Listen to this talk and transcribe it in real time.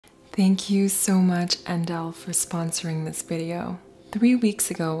Thank you so much, Endel, for sponsoring this video. 3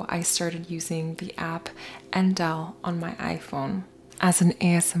 weeks ago, I started using the app Endel on my iPhone. As an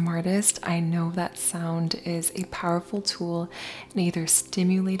ASMR artist, I know that sound is a powerful tool in either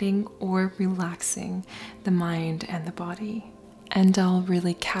stimulating or relaxing the mind and the body. Endel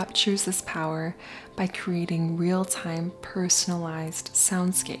really captures this power by creating real-time personalized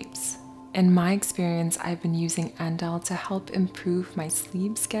soundscapes. In my experience, I've been using Endel to help improve my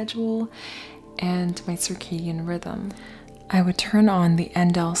sleep schedule and my circadian rhythm. I would turn on the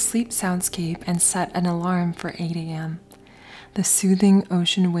Endel sleep soundscape and set an alarm for 8 a.m. The soothing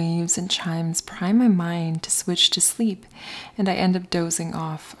ocean waves and chimes prime my mind to switch to sleep, and I end up dozing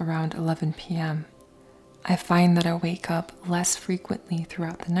off around 11 p.m. I find that I wake up less frequently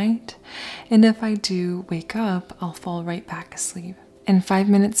throughout the night, and if I do wake up, I'll fall right back asleep. And 5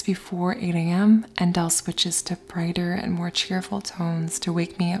 minutes before 8 a.m., Endel switches to brighter and more cheerful tones to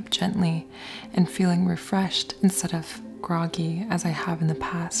wake me up gently and feeling refreshed instead of groggy as I have in the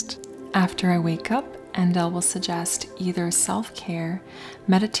past. After I wake up, Endel will suggest either self-care,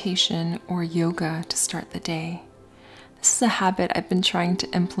 meditation, or yoga to start the day. This is a habit I've been trying to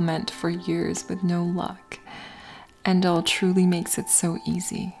implement for years with no luck. Endel truly makes it so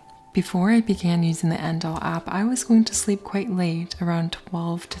easy. Before I began using the Endel app, I was going to sleep quite late, around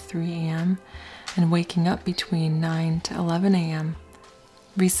 12 to 3 a.m., and waking up between 9 to 11 a.m.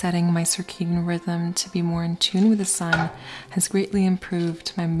 Resetting my circadian rhythm to be more in tune with the sun has greatly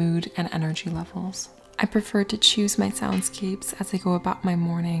improved my mood and energy levels. I prefer to choose my soundscapes as I go about my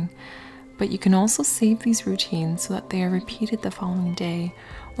morning, but you can also save these routines so that they are repeated the following day,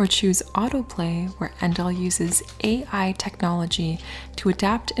 or choose autoplay, where Endel uses AI technology to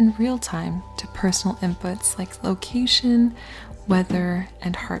adapt in real time to personal inputs like location, weather,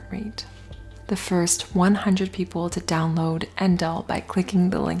 and heart rate. The first 100 people to download Endel by clicking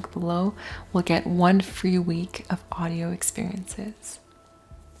the link below will get 1 free week of audio experiences.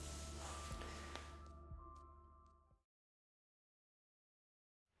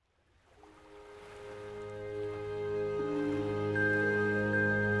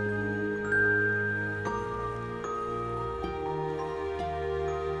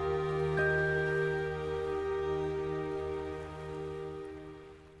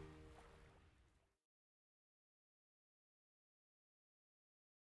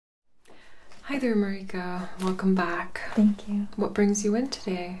 Hi there, Marika. Welcome back. Thank you. What brings you in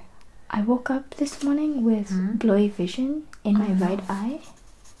today? I woke up this morning with blurry vision in my right eye,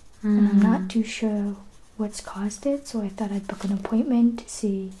 and I'm not too sure what's caused it, so I thought I'd book an appointment to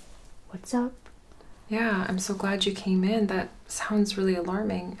see what's up. Yeah, I'm so glad you came in. That sounds really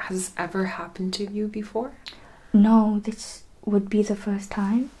alarming. Has this ever happened to you before? No, this would be the first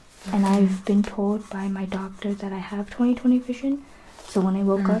time, and I've been told by my doctor that I have 20/20 vision. So when I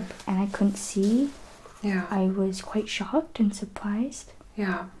woke up and I couldn't see, I was quite shocked and surprised.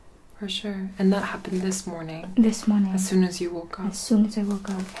 Yeah, for sure. And that happened this morning? This morning. As soon as you woke up? As soon as I woke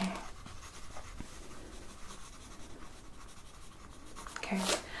up. Okay.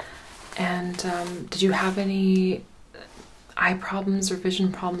 And did you have any eye problems or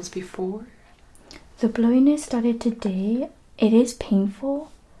vision problems before? The blurriness started today. It is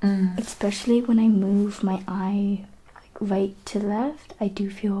painful, especially when I move my eye right to left. I do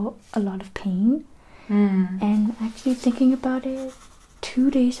feel a lot of pain. And actually thinking about it, 2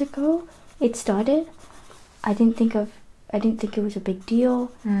 days ago it started. I didn't think it was a big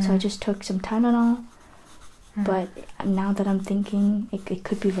deal, so I just took some Tylenol. But now that I'm thinking it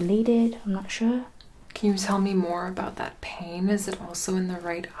could be related, I'm not sure. Can you tell me more about that pain? Is it also in the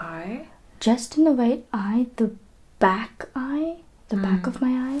right eye? Just in the right eye, the back eye. The back of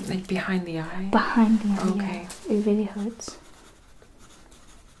my eye? Like behind the eye? Behind the eye, okay. Yeah. It really hurts.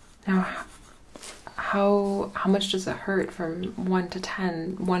 Now, how much does it hurt from 1 to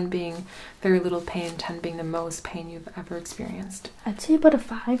 10? 1 being very little pain, 10 being the most pain you've ever experienced? I'd say about a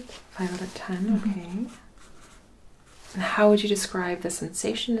 5. 5 out of 10, okay. And how would you describe the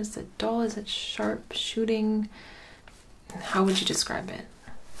sensation? Is it dull? Is it sharp, shooting? How would you describe it?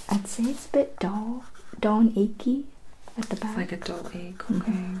 I'd say it's a bit dull and achy. At the back. Like a dull ache,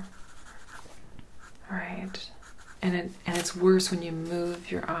 okay. Alright. And it's worse when you move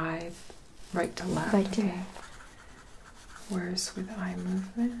your eye right to left. Right to left. Worse with eye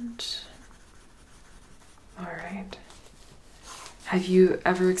movement. Alright. Have you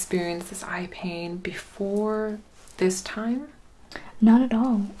ever experienced this eye pain before this time? Not at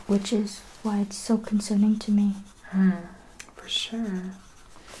all, which is why it's so concerning to me. For sure.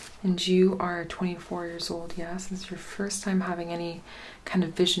 And you are 24 years old, yes? This is your first time having any kind of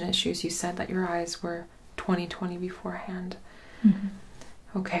vision issues. You said that your eyes were 20/20 beforehand.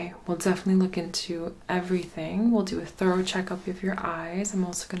 Okay, we'll definitely look into everything. We'll do a thorough checkup of your eyes. I'm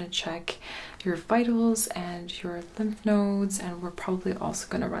also going to check your vitals and your lymph nodes, and we're probably also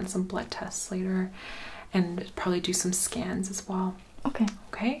going to run some blood tests later and probably do some scans as well. Okay.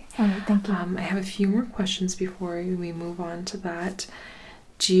 Okay? All right, thank you. I have a few more questions before we move on to that.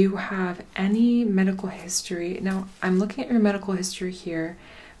 Do you have any medical history? Now, I'm looking at your medical history here.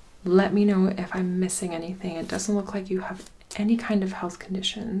 Let me know if I'm missing anything. It doesn't look like you have any kind of health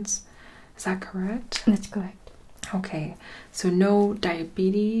conditions. Is that correct? That's correct. Okay, so no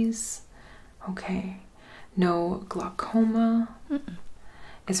diabetes. Okay, no glaucoma. Mm-mm.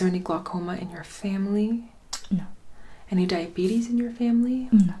 Is there any glaucoma in your family? No. Any diabetes in your family?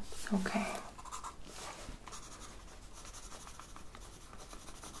 No. Okay.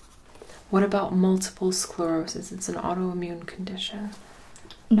 What about multiple sclerosis? It's an autoimmune condition.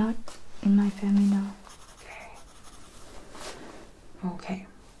 Not in my family, no. Okay.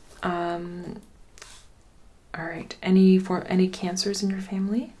 All right. Any cancers in your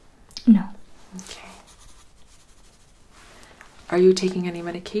family? No. Okay. Are you taking any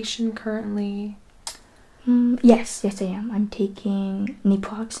medication currently? Yes, I am. I'm taking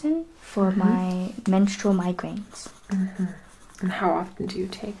naproxen for my menstrual migraines. And how often do you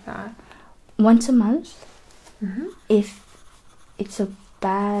take that? Once a month. If it's a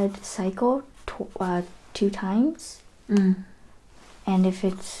bad cycle, 2 times. And if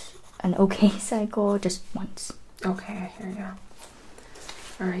it's an okay cycle, just once. Okay, I hear you.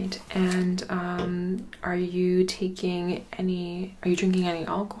 All right. And are you drinking any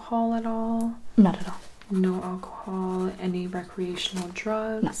alcohol at all? Not at all. No alcohol. Any recreational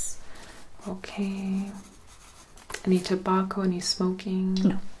drugs? No. Okay. Any tobacco? Any smoking?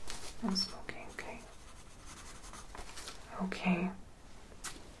 No. No smoking. Okay. Okay.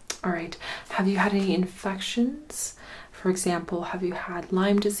 All right. Have you had any infections? For example, have you had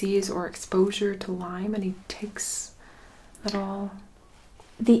Lyme disease or exposure to Lyme? Any ticks at all?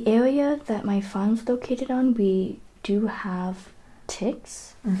 The area that my farm's located on, we do have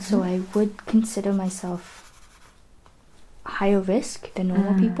ticks, so I would consider myself higher risk than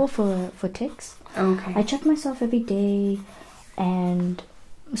normal people for ticks. Okay. I check myself every day, and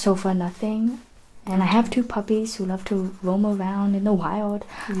so far nothing. And I have 2 puppies who love to roam around in the wild.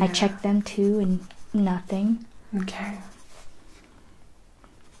 Yeah. I check them too, and nothing. Okay.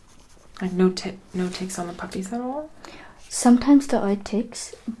 Like no ticks on the puppies at all? Sometimes there are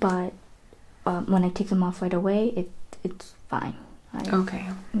ticks, but when I take them off right away, it's fine. Okay.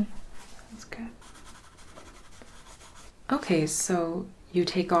 That's good. Okay, so you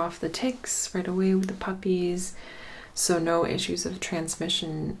take off the ticks right away with the puppies, so no issues of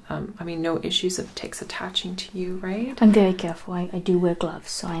transmission, no issues of ticks attaching to you, right? I'm very careful. I do wear gloves,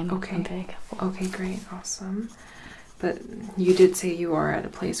 so I'm very careful. Okay, great, awesome. But you did say you are at a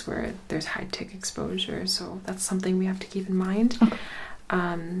place where there's high tick exposure, so that's something we have to keep in mind. Okay.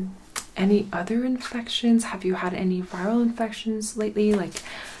 Any other infections? Have you had any viral infections lately, like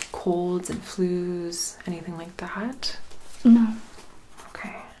colds and flus, anything like that? No.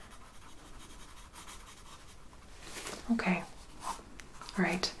 Okay. Okay. All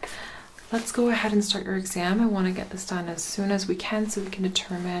right. Let's go ahead and start your exam. I want to get this done as soon as we can so we can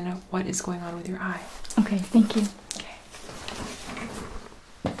determine what is going on with your eye. Okay, thank you. Okay.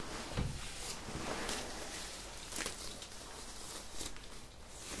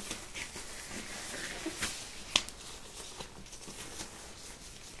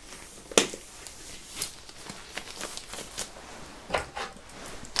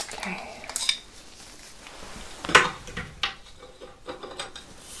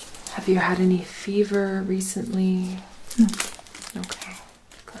 Have you had any fever recently? No. Okay,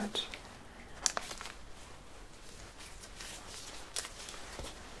 good.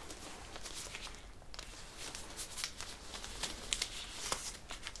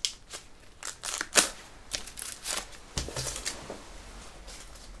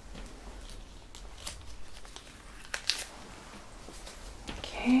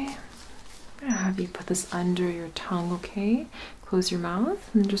 Okay, I'm gonna have you put this under your tongue, okay? Close your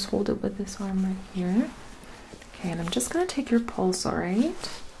mouth and just hold it with this arm right here. Okay, and I'm just gonna take your pulse, all right?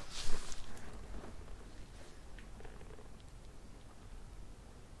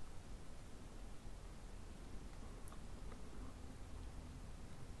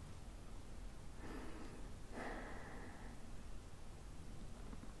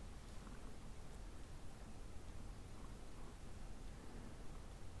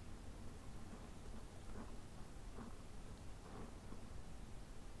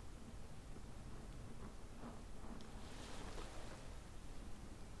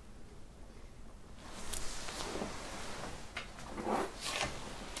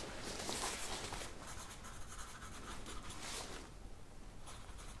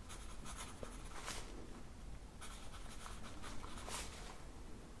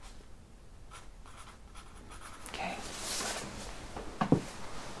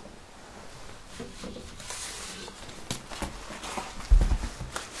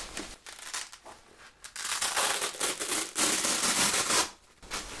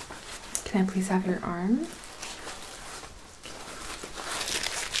 Can I please have your arm?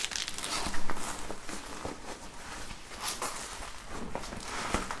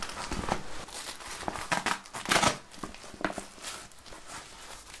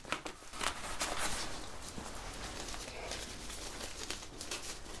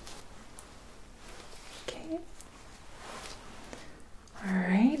 Okay. All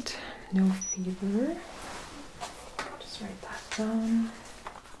right. No fever. Just write that down.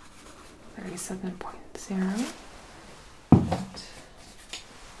 37.0.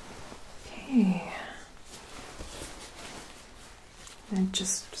 Okay. And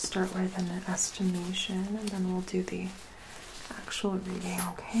just start with an estimation, and then we'll do the actual reading,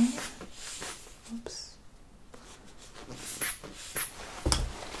 okay? Oops.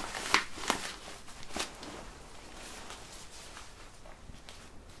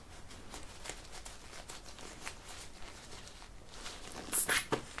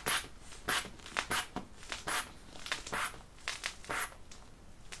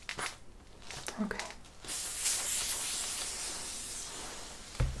 Okay.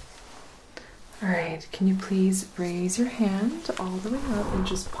 All right, can you please raise your hand all the way up and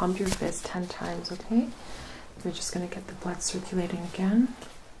just pump your fist 10 times, okay? We're just going to get the blood circulating again.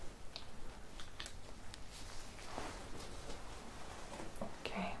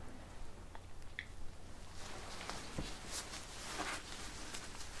 Okay.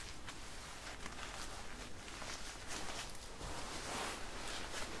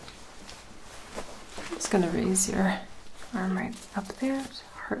 I'm just going to raise your arm right up there to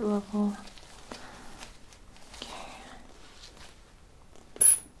heart level.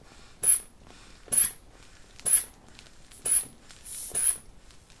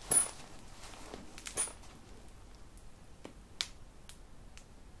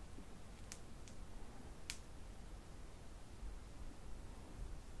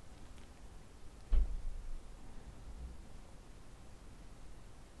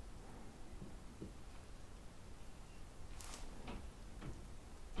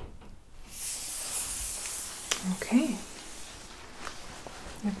 Okay.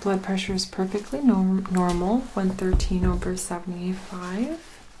 Your blood pressure is perfectly normal, 113/75.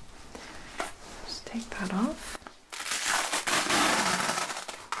 Just take that off.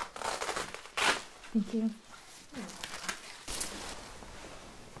 Thank you.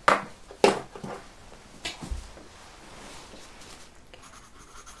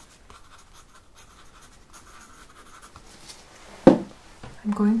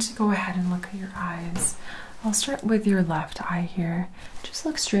 I'm going to go ahead and look at your eyes. I'll start with your left eye here. Just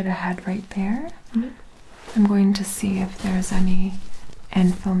look straight ahead right there. I'm going to see if there's any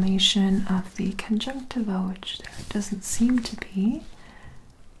inflammation of the conjunctiva, which there doesn't seem to be.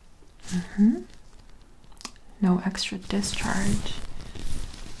 No extra discharge.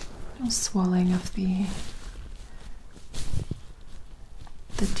 No swelling of the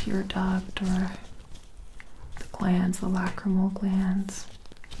tear duct or the glands, the lacrimal glands.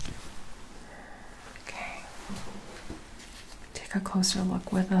 A closer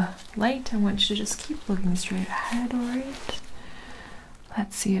look with a light. I want you to just keep looking straight ahead, alright?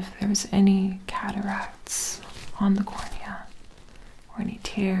 Let's see if there's any cataracts on the cornea or any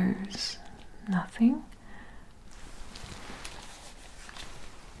tears. Nothing.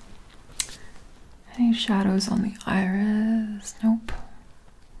 Any shadows on the iris? Nope.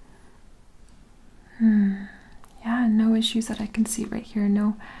 Yeah, no issues that I can see right here.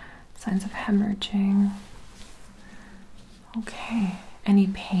 No signs of hemorrhaging. Okay. Any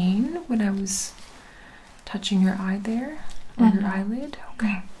pain when I was touching your eye there? Or your eyelid?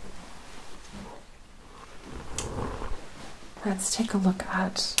 Okay. Let's take a look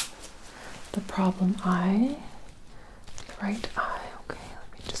at the problem eye. The right eye. Okay, let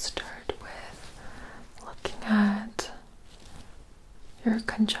me just start with looking at your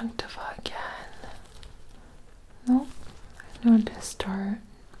conjunctiva again. Nope. No discharge.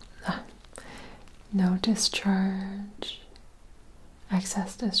 No discharge.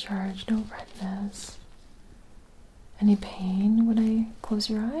 Excess discharge, no redness. Any pain when I close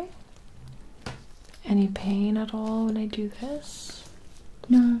your eye? Any pain at all when I do this?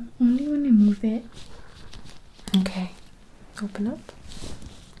 No, only when I move it. Okay, open up.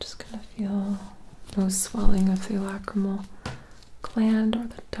 Just gonna feel no swelling of the lacrimal gland or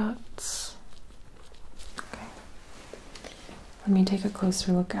the ducts. Okay. Let me take a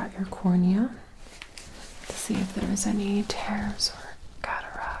closer look at your cornea to see if there's any tears or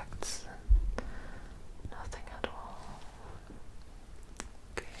cataracts. Nothing at all.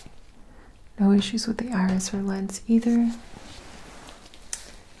 Okay. No issues with the iris or lens either.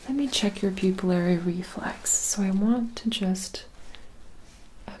 Let me check your pupillary reflex. So I want to just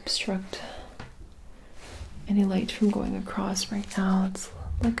obstruct any light from going across right now. Let's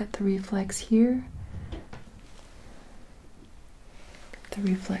look at the reflex here. The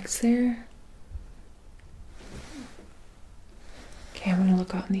reflex there. Okay, I'm going to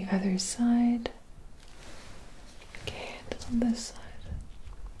look on the other side. Okay, and on this side.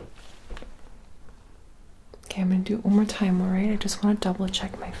 Okay, I'm going to do it one more time, alright? I just want to double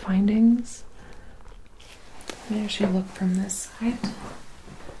check my findings. Let me actually look from this side.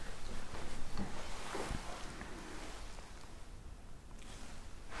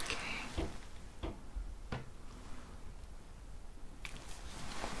 Okay.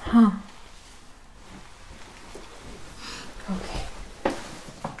 Huh. Okay.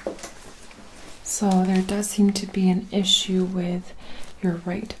 So there does seem to be an issue with your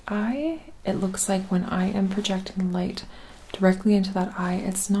right eye. It looks like when I am projecting light directly into that eye,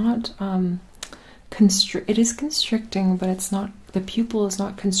 it's not it is constricting, but it's not, the pupil is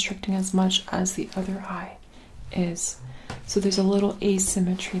not constricting as much as the other eye is. So there's a little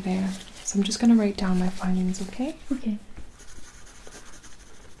asymmetry there. So I'm just going to write down my findings, okay? Okay.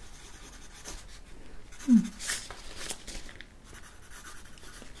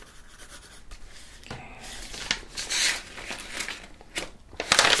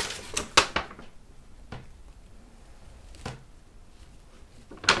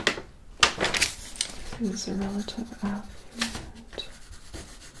 This is a relative affluent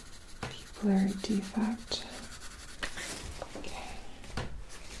pupillary defect. Okay.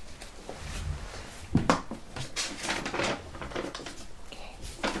 Okay.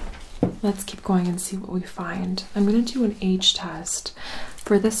 Let's keep going and see what we find. I'm going to do an age test.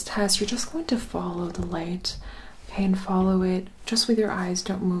 For this test, you're just going to follow the light, okay, and follow it just with your eyes.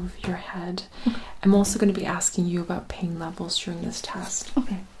 Don't move your head. Okay. I'm also going to be asking you about pain levels during this test.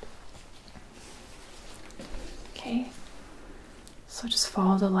 Okay. Okay, so just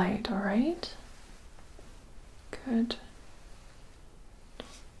follow the light, alright? Good.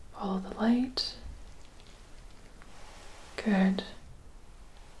 Follow the light. Good.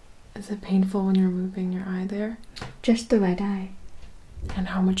 Is it painful when you're moving your eye there? Just the right eye. And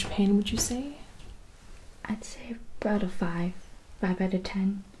how much pain would you say? I'd say about a 5 out of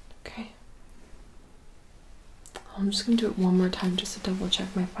 10. Okay. I'm just going to do it one more time just to double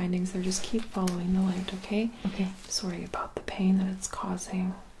check my findings there. Just keep following the light, okay? Okay. Sorry about the pain that it's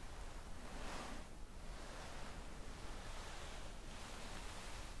causing.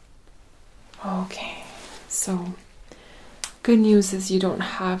 Okay, so good news is you don't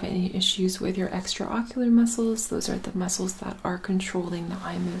have any issues with your extraocular muscles. Those are the muscles that are controlling the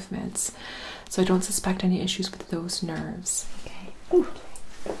eye movements. So I don't suspect any issues with those nerves. Okay. Ooh,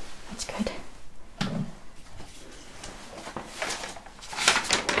 that's good.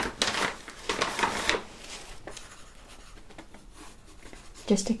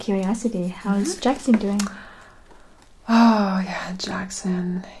 Just a curiosity, how's Jackson doing? Oh yeah,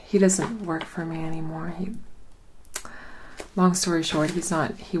 Jackson. He doesn't work for me anymore. Long story short,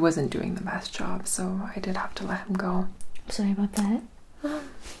 he wasn't doing the best job, so I did have to let him go. Sorry about that.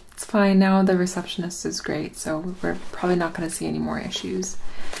 It's fine now. The receptionist is great, so we're probably not going to see any more issues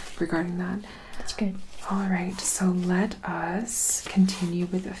regarding that. That's good. All right, so let us continue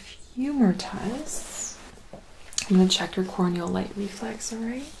with a few more tests. I'm going to check your corneal light reflex, all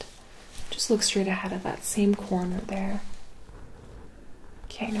right? Just look straight ahead of that same corner there.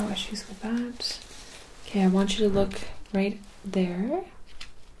 Okay, no issues with that. Okay, I want you to look right there.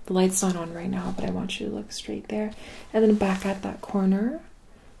 The light's not on right now, but I want you to look straight there. And then back at that corner.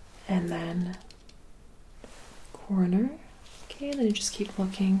 And then corner. Okay, and then you just keep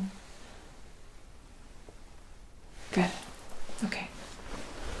looking. Good. Okay.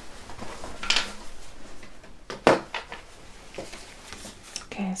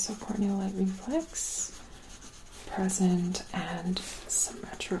 Okay, so corneal light reflex, present and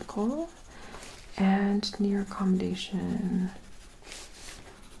symmetrical, and near accommodation,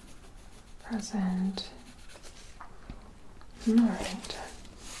 present. All right.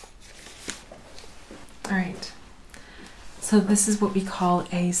 All right. So this is what we call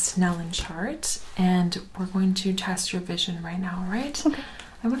a Snellen chart, and we're going to test your vision right now, right? Okay.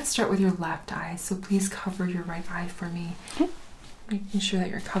 I want to start with your left eye, so please cover your right eye for me. Okay. Making sure that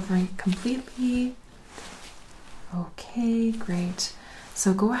you're covering it completely. Okay, great.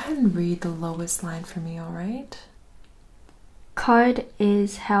 So go ahead and read the lowest line for me, all right? Card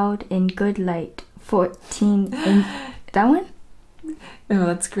is held in good light. 14 in that one? No,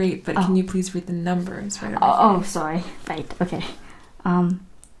 that's great, but can you please read the numbers right over Oh, here? sorry. Right, okay.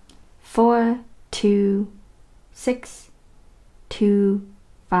 4, 2, 6, 2,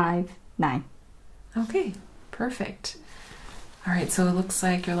 5, 9. Okay, perfect. All right, so it looks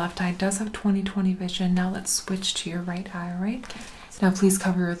like your left eye does have 20/20 vision. Now let's switch to your right eye, all right? So now please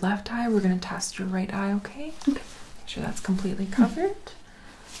cover your left eye. We're going to test your right eye, okay? Okay. Make sure that's completely covered.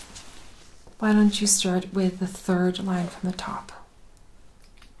 Why don't you start with the third line from the top?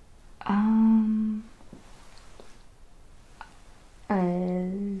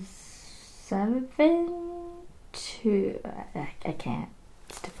 7 2. I can't.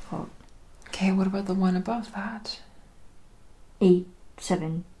 It's difficult. Okay, what about the one above that? 8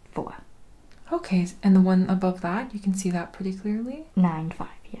 7 4. Okay, and the one above that, you can see that pretty clearly? 9 5.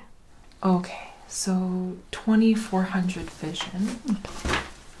 Yeah. Okay, so 2400 vision.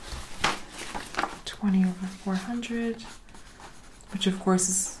 20 over 400, which of course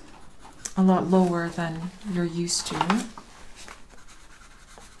is a lot lower than you're used to.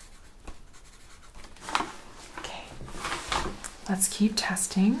 Okay, let's keep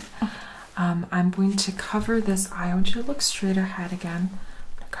testing. I'm going to cover this eye. I want you to look straight ahead again. I'm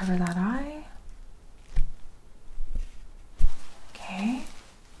going to cover that eye. Okay.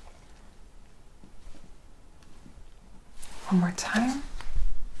 One more time.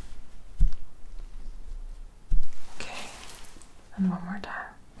 Okay. And one more time.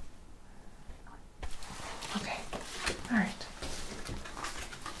 Okay. All right.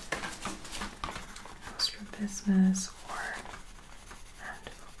 Strabismus or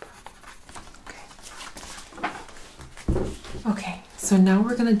okay, so now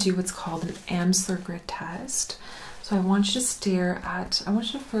we're going to do what's called an Amsler grid test. So I want you to stare at, I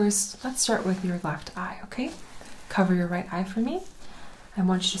want you to first, let's start with your left eye, okay? Cover your right eye for me. I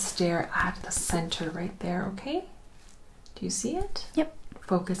want you to stare at the center right there, okay? Do you see it? Yep.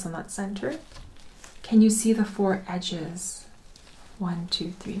 Focus on that center. Can you see the 4 edges? 1,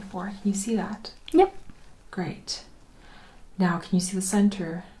 2, 3, 4. Can you see that? Yep. Great. Now, can you see the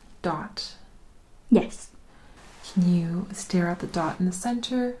center dot? Yes. Can you stare at the dot in the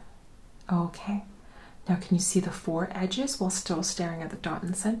center? Okay. Now can you see the 4 edges while still staring at the dot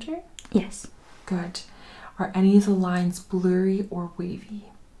in the center? Yes. Good. Are any of the lines blurry or wavy?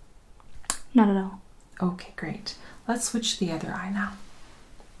 Not at all. Okay, great. Let's switch to the other eye now.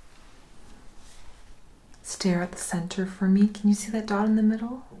 Stare at the center for me. Can you see that dot in the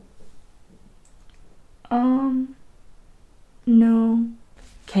middle? No.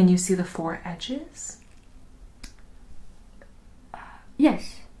 Can you see the 4 edges?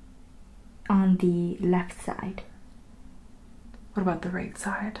 Yes. On the left side. What about the right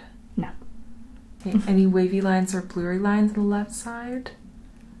side? No. Okay. Any wavy lines or blurry lines on the left side?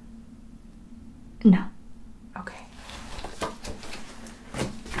 No. Okay. Okay.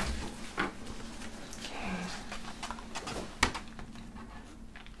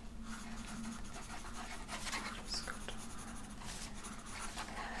 Just go down.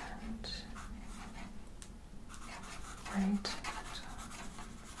 And right.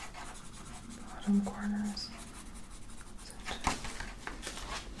 Bottom corners.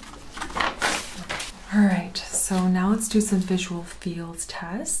 Alright, so now let's do some visual fields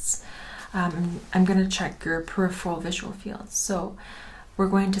tests. I'm going to check your peripheral visual fields. So we're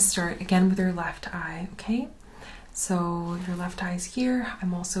going to start again with your left eye, okay? So your left eye is here.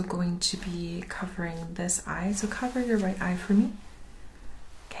 I'm also going to be covering this eye. So cover your right eye for me.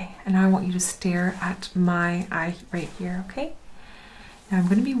 Okay, and now I want you to stare at my eye right here, okay? Now I'm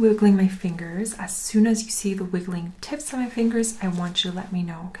going to be wiggling my fingers. As soon as you see the wiggling tips of my fingers, I want you to let me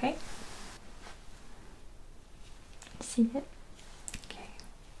know, okay? I see it. Okay.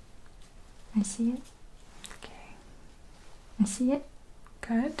 I see it. Okay. I see it.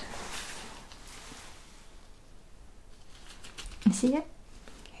 Good. I see it.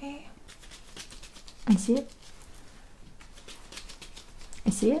 Okay. I see it. I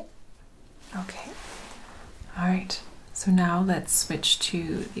see it. Okay. All right. So now let's switch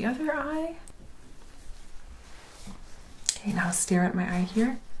to the other eye. Okay, now stare at my eye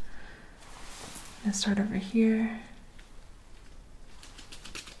here. I'm gonna start over here.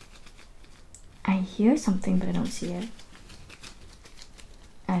 I hear something, but I don't see it.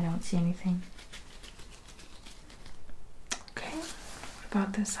 I don't see anything. Okay. What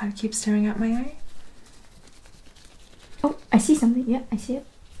about this side? Keep staring at my eye. Oh, I see something. Yeah, I see it.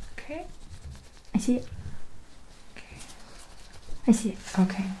 Okay. I see it. Okay. I see it.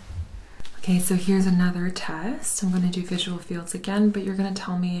 Okay. Okay, so here's another test. I'm going to do visual fields again, but you're going to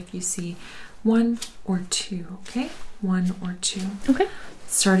tell me if you see 1 or 2, okay? 1 or 2. Okay.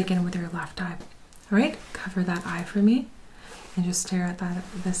 Start again with your left eye. All right, cover that eye for me and just stare at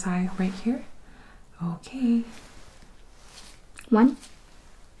this eye right here. Okay. 1,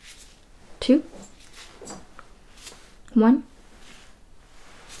 2, 1,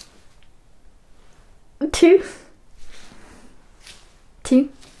 2, 2,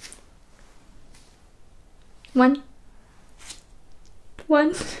 1,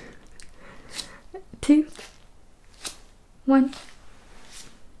 1, 2, 1,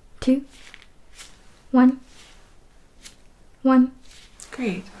 2, 1, 1.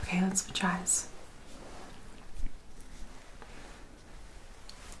 Great. Okay, let's switch eyes.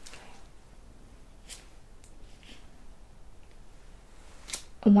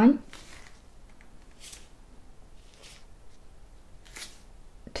 1,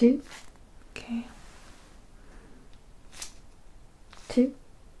 2, Okay. 2,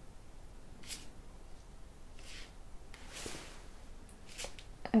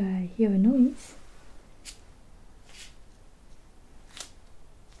 hear a noise.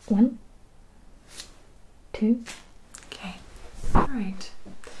 1, 2. Okay. All right.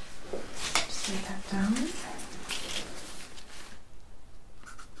 Just lay that down.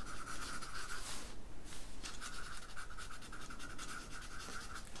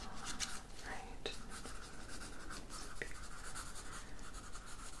 Right.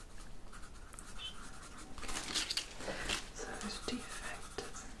 So there's a defect.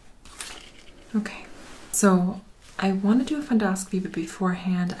 Okay. So I want to do a fundoscopy, but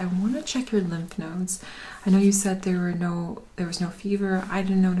beforehand, I want to check your lymph nodes. I know you said there was no fever. I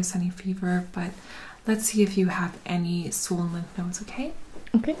didn't notice any fever, but let's see if you have any swollen lymph nodes, okay?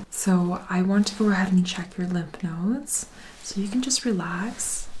 Okay. So I want to go ahead and check your lymph nodes. So you can just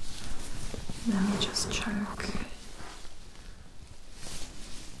relax. Let me just check.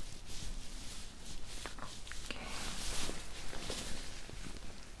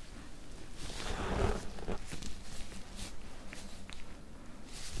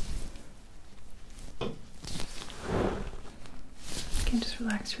 Just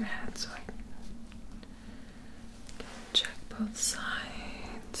relax your head so I can check both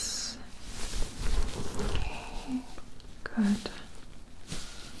sides. Okay, good.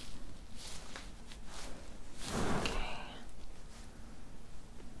 Okay.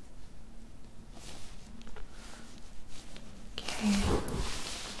 Okay.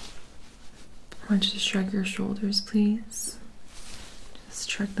 I want you to shrug your shoulders, please. Just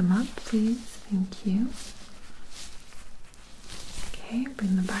shrug them up, please. Thank you. Okay,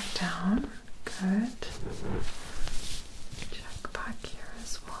 bring them back down. Good. Check back here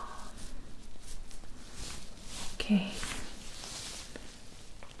as well. Okay.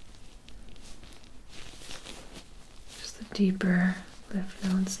 Just the deeper lymph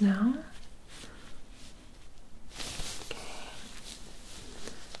nodes now. Okay.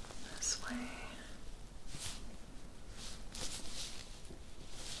 This way.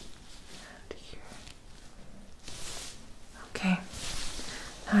 And here. Okay.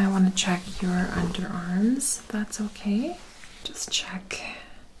 I want to check your underarms, if that's okay. Just check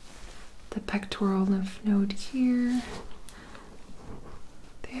the pectoral lymph node here.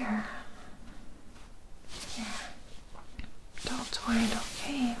 There. There. Deltoid,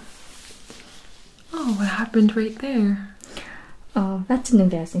 okay. Oh, what happened right there? Oh, that's an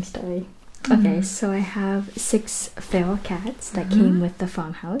embarrassing story. Okay, so I have 6 feral cats that came with the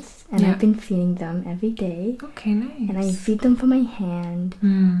farmhouse, and I've been feeding them every day. Okay, nice. And I feed them from my hand.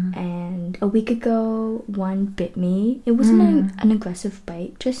 And a week ago, one bit me. It wasn't an aggressive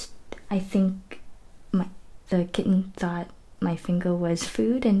bite. Just I think the kitten thought my finger was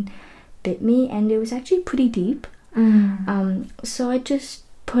food and bit me, and it was actually pretty deep. So I just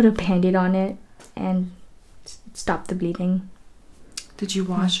put a Band-Aid on it and stopped the bleeding. Did you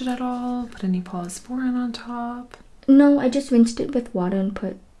wash it at all? Put any polysporin on top? No, I just rinsed it with water and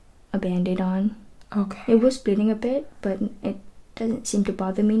put a Band-Aid on. Okay. It was bleeding a bit, but it doesn't seem to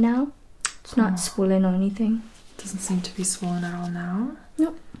bother me now. It's not swollen or anything. Doesn't seem to be swollen at all now?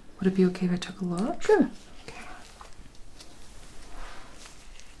 Nope. Would it be okay if I took a look? Sure. Okay.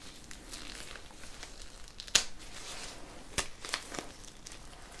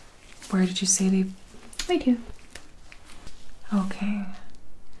 Where did you say they... Right here. Okay.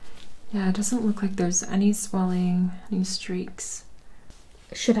 Yeah, it doesn't look like there's any swelling, any streaks.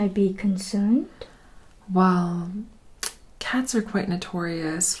 Should I be concerned? Well, cats are quite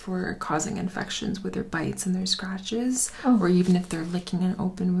notorious for causing infections with their bites and their scratches, or even if they're licking an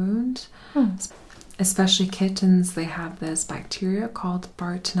open wound. Especially kittens, they have this bacteria called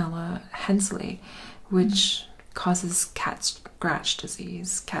Bartonella henselae, which causes cat scratch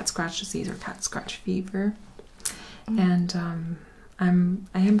disease or cat scratch fever. And I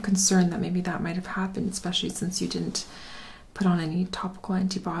am concerned that maybe that might have happened, especially since you didn't put on any topical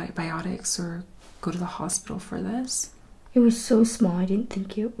antibiotics or go to the hospital for this. It was so small, I didn't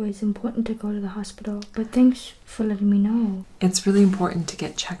think it was important to go to the hospital, but thanks for letting me know. It's really important to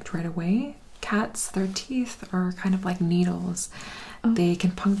get checked right away. cats, their teeth are kind of like needles. Oh. They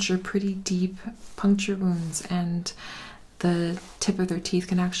can puncture pretty deep puncture wounds, and the tip of their teeth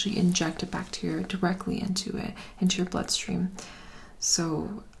can actually inject a bacteria directly into your bloodstream.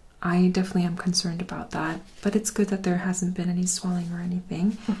 So I definitely am concerned about that, but it's good that there hasn't been any swelling or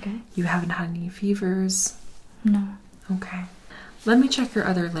anything. Okay. You haven't had any fevers? No. Okay. Let me check your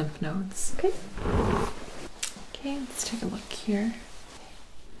other lymph nodes. Okay. Okay, let's take a look here.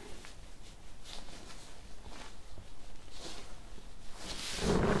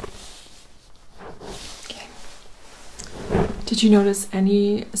 Okay. Did you notice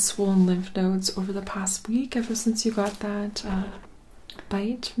any swollen lymph nodes over the past week, ever since you got that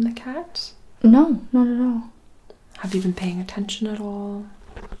bite from the cat? No, not at all. Have you been paying attention at all?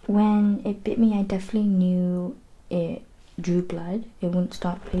 When it bit me, I definitely knew it drew blood. It wouldn't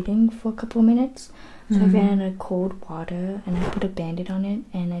stop bleeding for a couple of minutes. So I ran in cold water and I put a band-aid on it,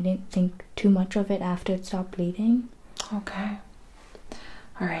 and I didn't think too much of it after it stopped bleeding. Okay.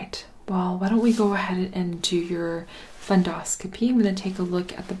 All right. Well, why don't we go ahead and do your fundoscopy. I'm going to take a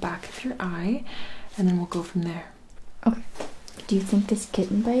look at the back of your eye, and then we'll go from there. Okay. Do you think this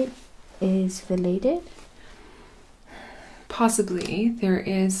kitten bite is related? Possibly. There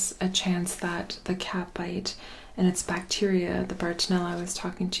is a chance that the cat bite and its bacteria, the Bartonella I was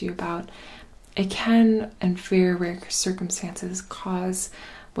talking to you about, it can, in very rare circumstances, cause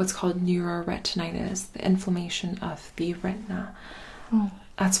what's called neuroretinitis, the inflammation of the retina. Oh.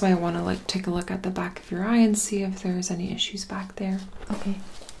 That's why I want to take a look at the back of your eye and see if there's any issues back there. Okay.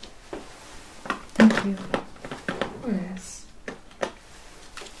 Thank you. Yes.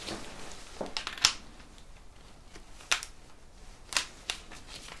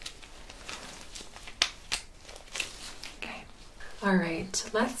 All right,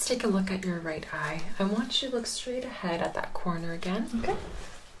 let's take a look at your right eye. I want you to look straight ahead at that corner again. Okay.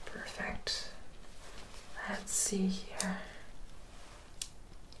 Perfect. Let's see here.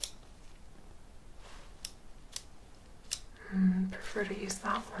 Prefer to use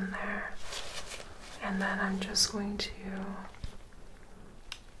that one there. And then I'm just going to...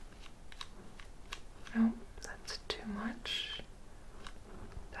 Nope, that's too much.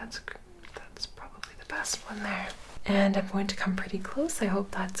 That's probably the best one there. And I'm going to come pretty close. I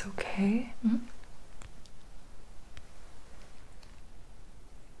hope that's okay.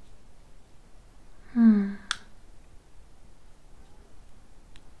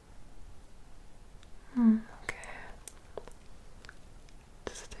 Okay.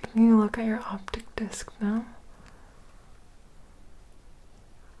 Just taking a look at your optic disc now.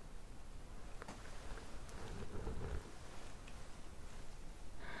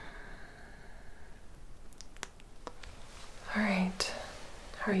 All right.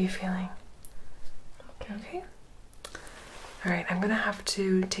 How are you feeling? Okay. All right, I'm gonna have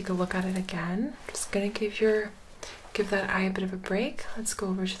to take a look at it again. Just gonna give that eye a bit of a break. Let's go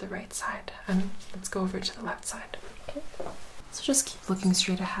over to the right side. Let's go over to the left side. Okay. So just keep looking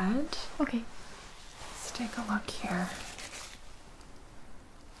straight ahead. Okay. Let's take a look here.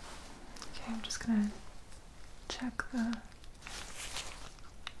 Okay, I'm just gonna check the...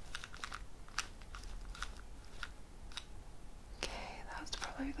 Okay, that's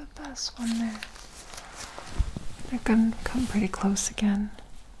probably the best one there. I can come pretty close again.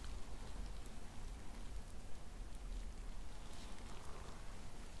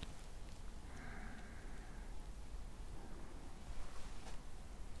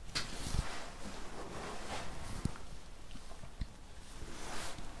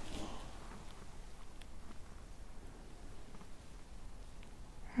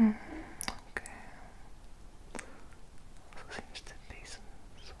 Okay. Also seems to be some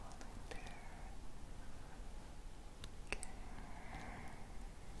swelling there.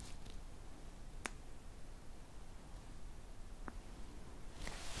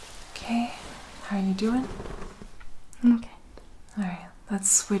 Okay, how are you doing? I'm okay. Alright, let's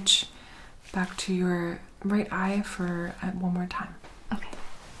switch back to your right eye for one more time. Okay.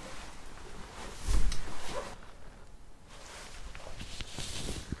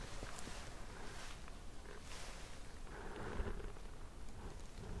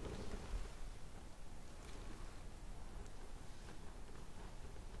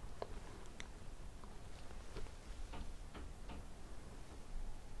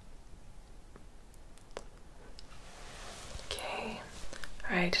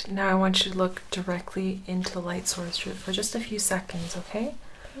 Alright, now I want you to look directly into the light source for just a few seconds, okay?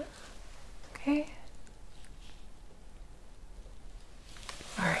 Okay?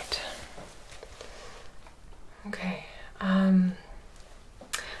 Alright. Okay.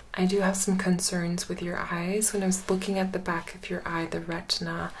 I do have some concerns with your eyes. When I was looking at the back of your eye, the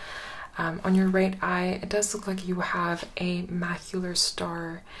retina, On your right eye, it does look like you have a macular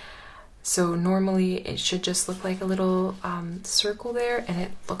star. So normally it should just look like a little circle there, and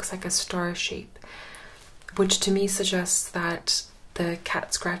it looks like a star shape, which to me suggests that the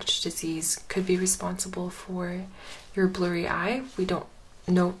cat scratch disease could be responsible for your blurry eye. We don't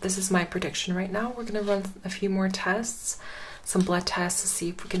know. This is my prediction right now. We're going to run a few more tests, some blood tests, to see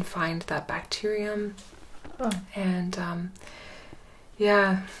if we can find that bacterium. And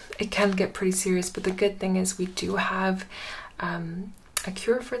yeah, it can get pretty serious, but the good thing is we do have a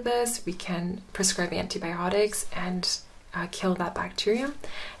cure for this. We can prescribe antibiotics and kill that bacterium,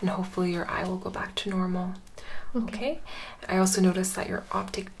 and hopefully your eye will go back to normal. Okay. I also noticed that your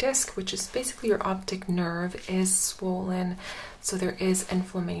optic disc, which is basically your optic nerve, is swollen, so there is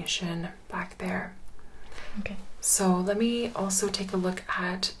inflammation back there. Okay. So let me also take a look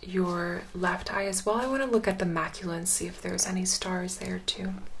at your left eye as well. I want to look at the macula and see if there's any stars there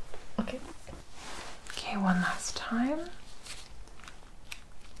too. Okay. Okay, one last time.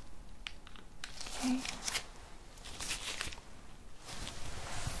 Okay.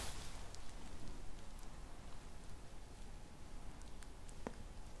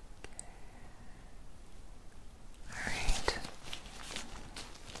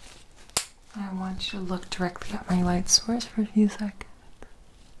 I want you to look directly at my light source for a few seconds.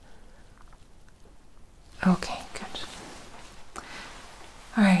 Okay, good.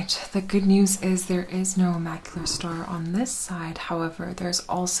 Alright, the good news is there is no macular star on this side. However, there's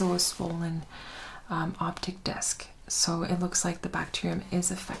also a swollen optic disc. So it looks like the bacterium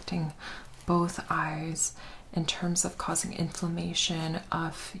is affecting both eyes in terms of causing inflammation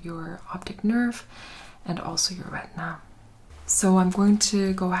of your optic nerve and also your retina. So I'm going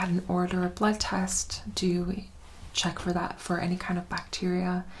to go ahead and order a blood test to check for that, for any kind of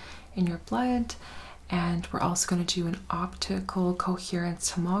bacteria in your blood. And we're also going to do an optical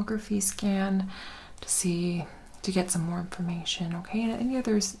coherence tomography scan to get some more information, okay? And any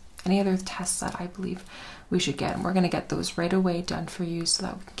other tests that I believe we should get. And we're going to get those right away done for you so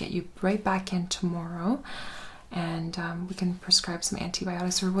that we can get you right back in tomorrow. And we can prescribe some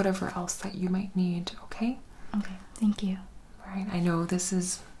antibiotics or whatever else that you might need, okay? Okay, thank you. Right, I know this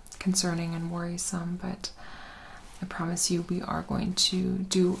is concerning and worrisome, but I promise you we are going to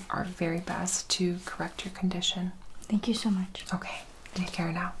do our very best to correct your condition. Thank you so much. Okay, take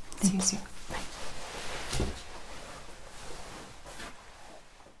care now. See you soon. Bye.